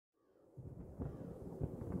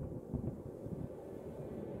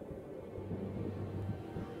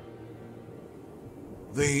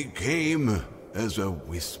They came as a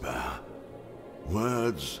whisper,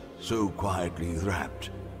 words so quietly wrapped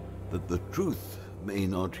that the truth may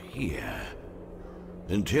not hear,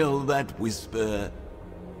 until that whisper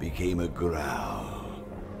became a growl,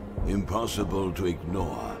 impossible to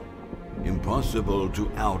ignore, impossible to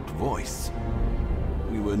outvoice.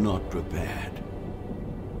 We were not prepared.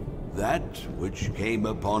 That which came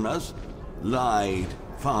upon us lied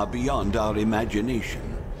far beyond our imagination.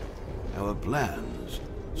 Our plans,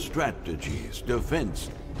 strategies, defense,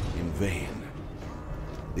 in vain.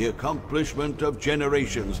 The accomplishment of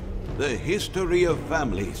generations, the history of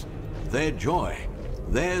families, their joy,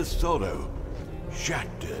 their sorrow,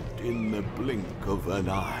 shattered in the blink of an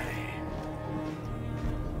eye.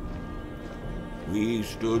 We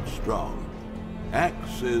stood strong,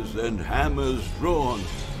 axes and hammers drawn.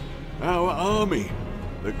 Our army,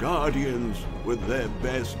 the guardians with their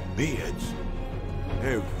best beards,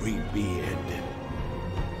 every beard.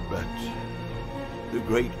 But the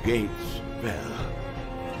great gates fell,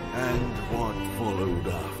 and what followed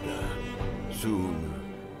after soon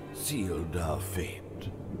sealed our fate.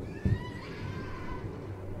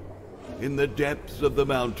 In the depths of the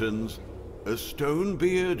mountains, a stone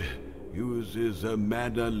beard uses a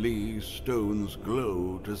Manali stone's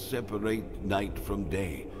glow to separate night from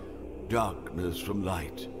day, darkness from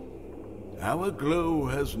light. Our glow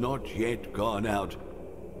has not yet gone out,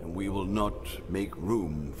 and we will not make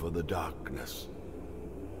room for the darkness.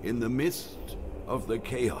 In the midst of the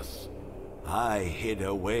chaos, I hid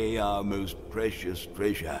away our most precious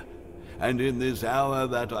treasure, and in this hour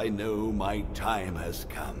that I know my time has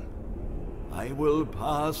come, I will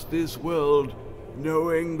pass this world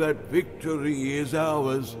knowing that victory is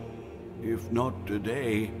ours, if not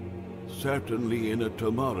today, certainly in a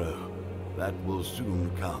tomorrow that will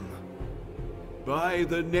soon come. By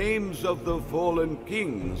the names of the fallen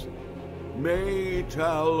kings, may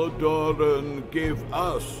Tal'Doran give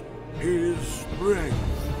us his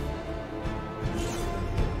strength.